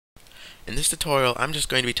In this tutorial, I'm just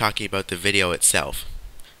going to be talking about the video itself.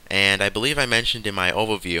 And I believe I mentioned in my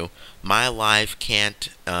overview, MyLive can't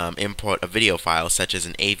import a video file such as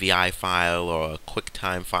an AVI file or a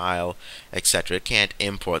QuickTime file, etc. It can't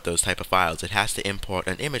import those type of files. It has to import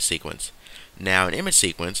an image sequence. Now, an image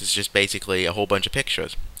sequence is just basically a whole bunch of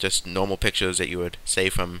pictures, just normal pictures that you would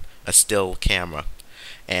save from a still camera.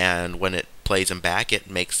 And when it plays them back,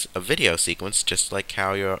 it makes a video sequence just like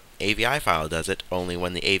how your AVI file does it, only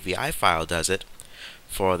when the AVI file does it,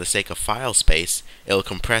 for the sake of file space, it'll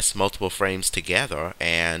compress multiple frames together,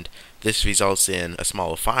 and this results in a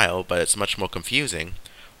smaller file, but it's much more confusing.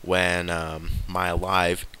 When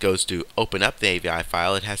MyLive goes to open up the AVI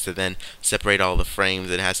file, it has to then separate all the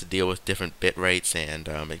frames, it has to deal with different bit rates, and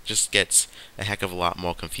it just gets a heck of a lot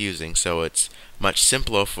more confusing. So it's much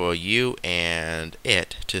simpler for you and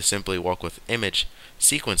it to simply work with image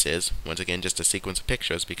sequences, once again just a sequence of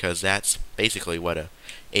pictures, because that's basically what a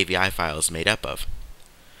AVI file is made up of.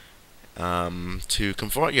 To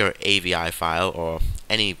convert your AVI file, or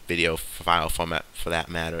any video file format for that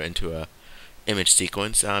matter, into a image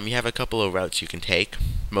sequence, you have a couple of routes you can take.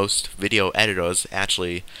 Most video editors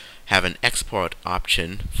actually have an export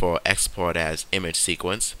option for export as image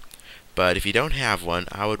sequence, but if you don't have one,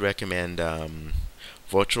 I would recommend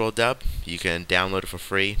VirtualDub. You can download it for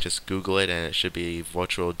free. Just Google it and it should be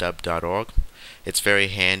virtualdub.org. It's very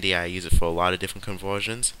handy. I use it for a lot of different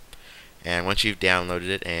conversions. And once you've downloaded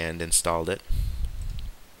it and installed it,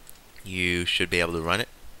 you should be able to run it.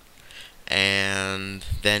 And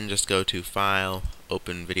then just go to File,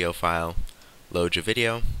 Open Video File, load your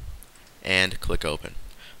video, and click Open.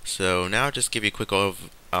 So now I'll just give you a quick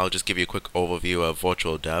overview of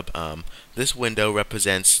VirtualDub. This window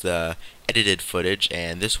represents the edited footage,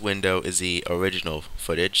 and this window is the original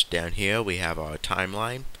footage. Down here we have our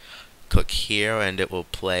timeline. Click here and it will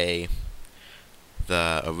play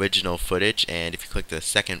the original footage, and if you click the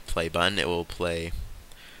second play button, it will play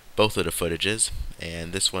both of the footages,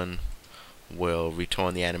 and this one will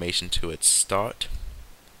return the animation to its start.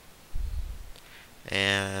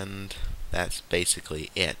 And that's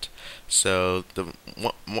basically it. So the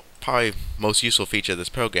probably most useful feature of this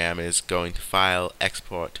program is going to File,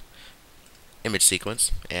 Export, Image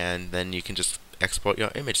Sequence, and then you can just export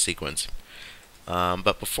your image sequence.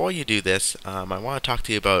 But before you do this, I want to talk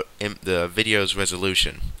to you about the video's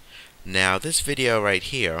resolution. Now, this video right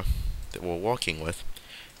here that we're working with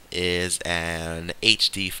is an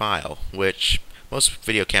HD file, which most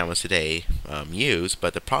video cameras today use,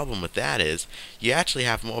 but the problem with that is you actually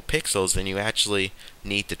have more pixels than you actually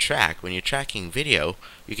need to track. When you're tracking video,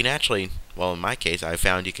 you can actually, well, in my case, I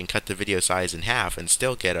found you can cut the video size in half and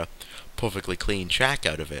still get a perfectly clean track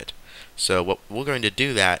out of it. So what we're going to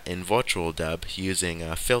do that in VirtualDub using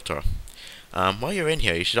a filter. While you're in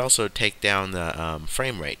here, you should also take down the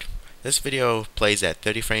frame rate. This video plays at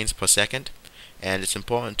 30 frames per second, and it's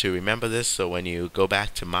important to remember this, so when you go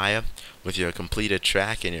back to Maya with your completed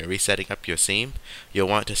track and you're resetting up your scene, you'll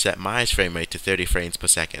want to set Maya's frame rate to 30 frames per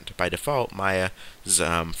second. By default, Maya's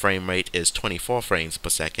frame rate is 24 frames per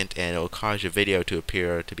second, and it will cause your video to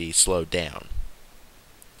appear to be slowed down.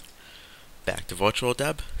 Back to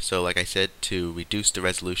VirtualDub. So like I said, to reduce the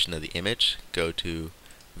resolution of the image, go to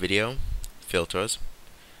Video, Filters,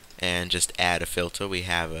 and just add a filter. We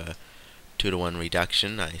have a 2:1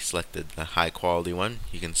 reduction. I selected the high quality one.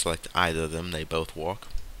 You can select either of them, they both work.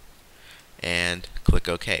 And click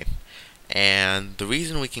OK. And the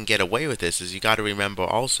reason we can get away with this is you got to remember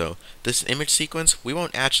also, this image sequence, we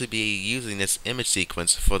won't actually be using this image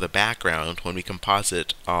sequence for the background when we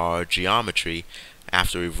composite our geometry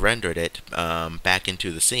after we've rendered it back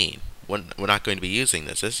into the scene. We're not going to be using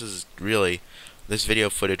this. This video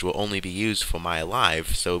footage will only be used for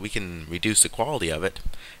MyLive, so we can reduce the quality of it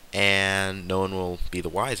and no one will be the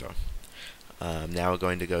wiser. Now we're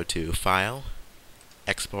going to go to File,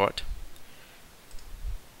 Export,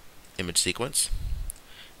 Image Sequence,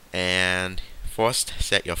 and first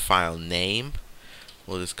set your file name.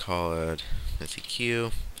 We'll just call it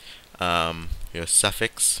SEQ. Your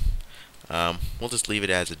suffix. We'll just leave it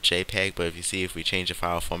as a JPEG, but if we change the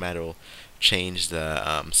file format, it will change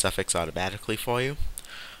the suffix automatically for you.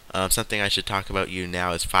 Something I should talk about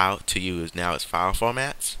now is file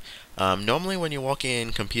formats. Normally when you're working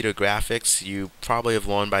in computer graphics, you probably have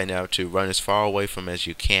learned by now to run as far away from as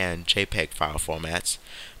you can JPEG file formats,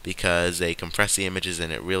 because they compress the images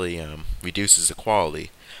and it really reduces the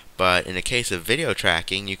quality. But in the case of video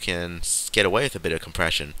tracking, you can get away with a bit of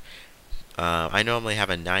compression. I normally have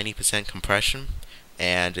a 90% compression,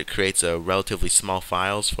 and it creates a relatively small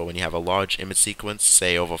files for when you have a large image sequence,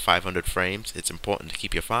 say over 500 frames. It's important to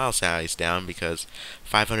keep your file size down because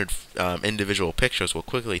 500 individual pictures will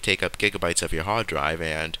quickly take up gigabytes of your hard drive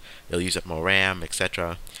and it'll use up more RAM,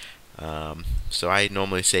 etc. So I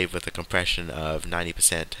normally save with a compression of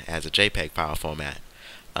 90% as a JPEG file format.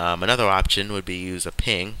 Another option would be use a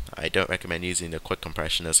PNG. I don't recommend using the quick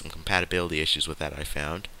compression. There's some compatibility issues with that I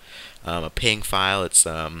found. A PNG file, it's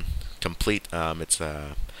complete. It's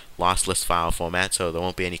a lossless file format, so there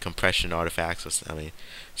won't be any compression artifacts or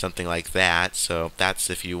something like that. So that's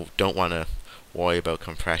if you don't want to worry about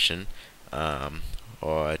compression.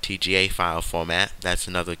 Or a TGA file format. That's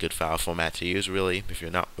another good file format to use, really, if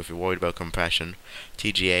you're worried about compression.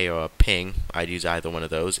 TGA or PNG, I'd use either one of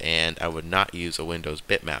those, and I would not use a Windows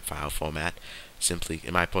bitmap file format. Simply,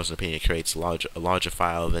 in my personal opinion, it creates a larger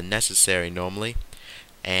file than necessary normally,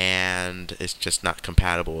 and it's just not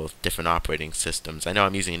compatible with different operating systems. I know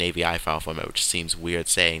I'm using an AVI file format, which seems weird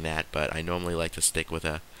saying that, but I normally like to stick with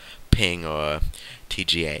a PNG or a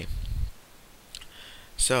TGA.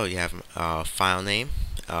 So you have file name,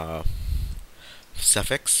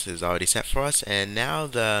 suffix is already set for us, and now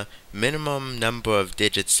the minimum number of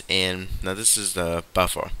digits in, now this is the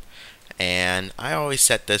buffer, and I always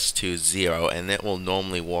set this to 0, and it will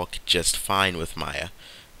normally work just fine with Maya.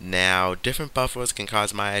 Now different buffers can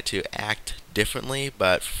cause Maya to act differently,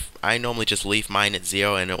 but I normally just leave mine at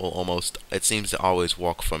 0 and it seems to always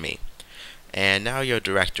work for me. And now your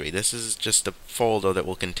directory. This is just a folder that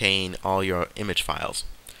will contain all your image files.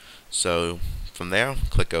 So from there,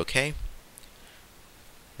 click OK.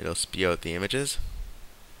 It'll spew out the images.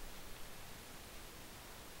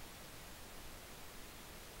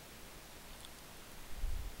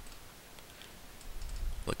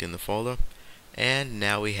 Look in the folder. And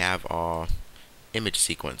now we have our image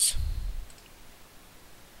sequence.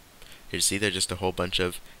 Here you see they're just a whole bunch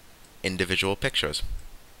of individual pictures.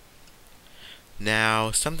 Now,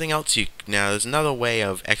 something else there's another way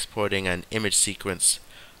of exporting an image sequence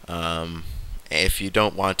if you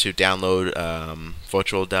don't want to download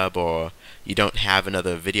VirtualDub or you don't have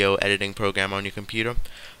another video editing program on your computer.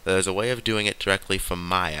 There's a way of doing it directly from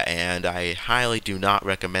Maya, and I highly do not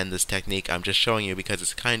recommend this technique. I'm just showing you because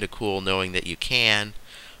it's kind of cool knowing that you can,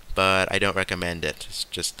 but I don't recommend it. It's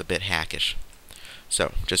just a bit hackish.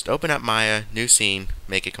 So, just open up Maya, new scene,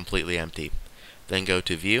 make it completely empty. Then go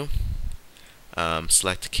to View.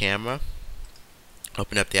 Select Camera,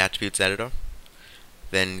 open up the Attributes Editor,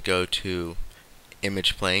 then go to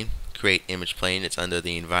Image Plane, create Image Plane, it's under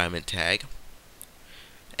the Environment tag,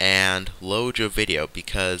 and load your video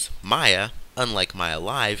because Maya, unlike Maya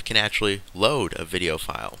Live, can actually load a video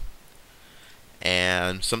file.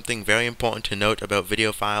 And something very important to note about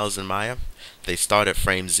video files in Maya, they start at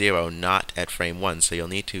frame 0, not at frame 1, so you'll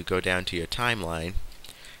need to go down to your timeline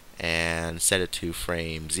and set it to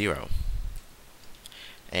frame 0.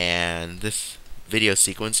 And this video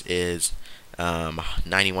sequence is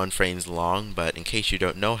 91 frames long, but in case you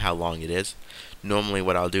don't know how long it is, normally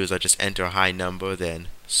what I'll do is I'll just enter a high number, then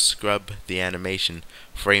scrub the animation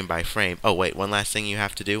frame by frame. Oh wait, one last thing you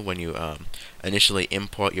have to do when you initially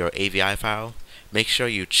import your AVI file, make sure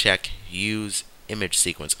you check Use Image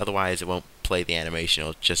Sequence, otherwise it won't play the animation,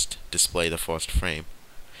 it'll just display the first frame.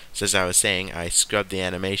 So as I was saying, I scrub the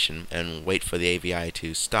animation and wait for the AVI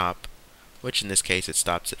to stop, which in this case it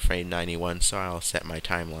stops at frame 91, so I'll set my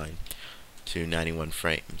timeline to 91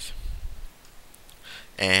 frames.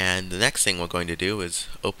 And the next thing we're going to do is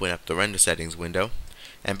open up the render settings window,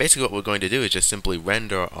 and basically what we're going to do is just simply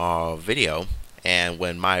render our video, and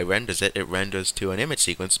when Maya renders it, it renders to an image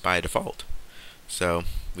sequence by default. So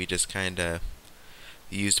we just kinda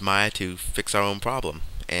used Maya to fix our own problem,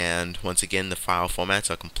 and once again the file formats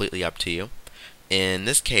are completely up to you. In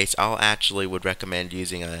this case, I'll actually would recommend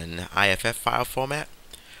using an IFF file format.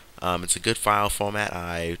 It's a good file format.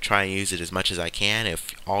 I try and use it as much as I can.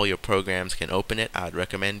 If all your programs can open it, I'd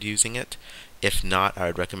recommend using it. If not, I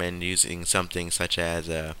would recommend using something such as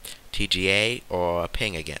a TGA or a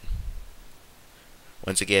PNG again.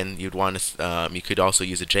 Once again, you'd want to. You could also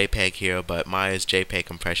use a JPEG here, but Maya's JPEG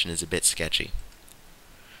compression is a bit sketchy.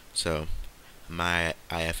 So, Maya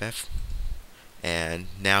IFF. And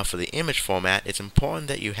now for the image format, it's important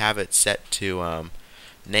that you have it set to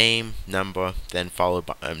name, number, then followed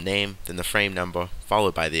by name, then the frame number,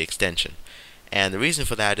 followed by the extension. And the reason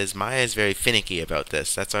for that is Maya is very finicky about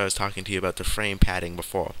this. That's why I was talking to you about the frame padding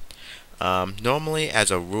before. Normally, as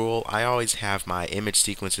a rule, I always have my image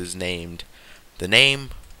sequences named the name,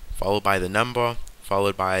 followed by the number,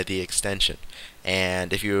 followed by the extension.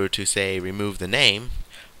 And if you were to say remove the name,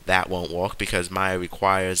 that won't work because Maya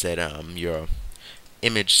requires that your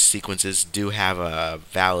image sequences do have a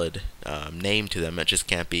valid name to them. It just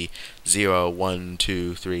can't be 0, 1,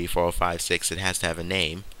 2, 3, 4, 5, 6. It has to have a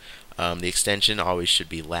name. The extension always should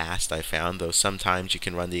be last, I found, though sometimes you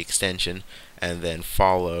can run the extension and then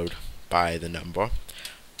followed by the number.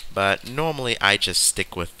 But normally I just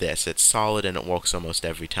stick with this. It's solid and it works almost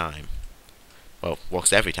every time. Well,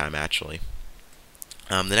 works every time actually.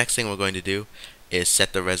 The next thing we're going to do is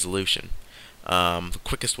set the resolution. The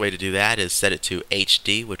quickest way to do that is set it to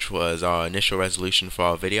HD, which was our initial resolution for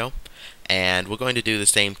our video. And we're going to do the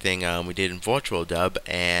same thing we did in Virtual Dub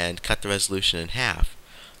and cut the resolution in half.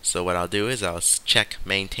 So what I'll do is I'll check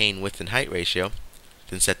maintain width and height ratio,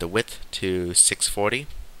 then set the width to 640,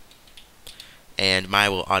 and Maya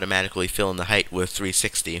will automatically fill in the height with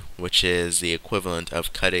 360, which is the equivalent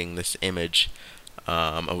of cutting this image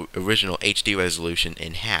original HD resolution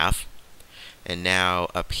in half. And now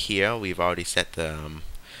up here we've already set the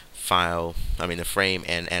the frame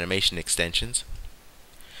and animation extensions,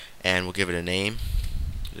 and we'll give it a name,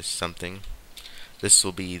 just something. This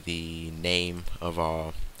will be the name of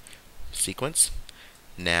our sequence.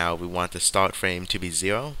 Now we want the start frame to be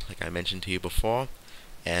 0, like I mentioned to you before,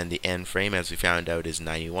 and the end frame, as we found out, is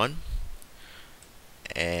 91.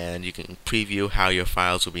 And you can preview how your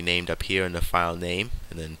files will be named up here in the file name,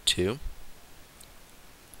 and then 2.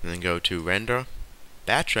 And then go to Render,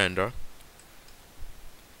 Batch Render,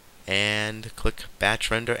 and click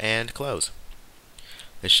Batch Render and close.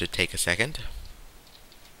 This should take a second.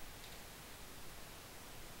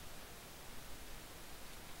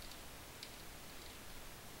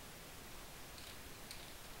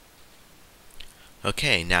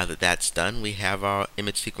 Okay, now that that's done, we have our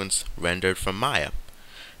image sequence rendered from Maya.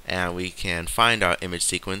 And we can find our image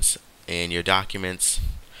sequence in your Documents,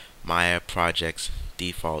 Maya Projects,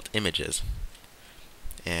 Default Images.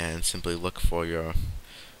 And simply look for your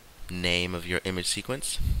name of your image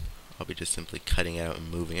sequence. I'll be just simply cutting it out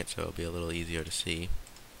and moving it so it'll be a little easier to see.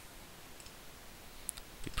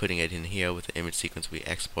 Be putting it in here with the image sequence we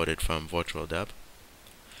exported from Virtual Dub.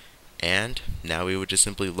 And now we would just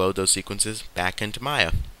simply load those sequences back into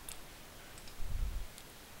Maya.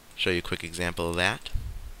 Show you a quick example of that.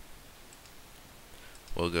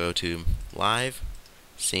 We'll go to Live,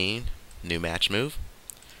 Scene, New Match Move.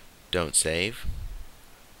 Don't save.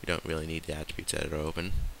 We don't really need the attributes editor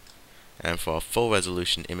open. And for full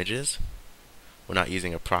resolution images, we're not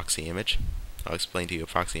using a proxy image. I'll explain to you a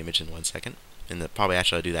proxy image in 1 second. And probably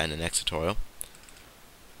actually I'll do that in the next tutorial.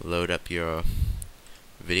 Load up your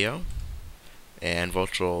video, and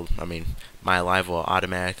Maya Live will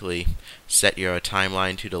automatically set your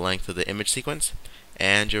timeline to the length of the image sequence,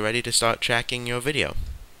 and you're ready to start tracking your video.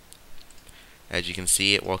 As you can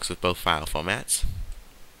see, it works with both file formats.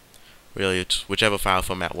 Really, it's whichever file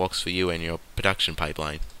format works for you and your production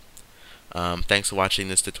pipeline. Thanks for watching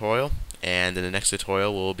this tutorial, and in the next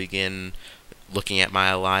tutorial we'll begin looking at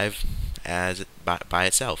Maya Live by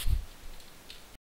itself.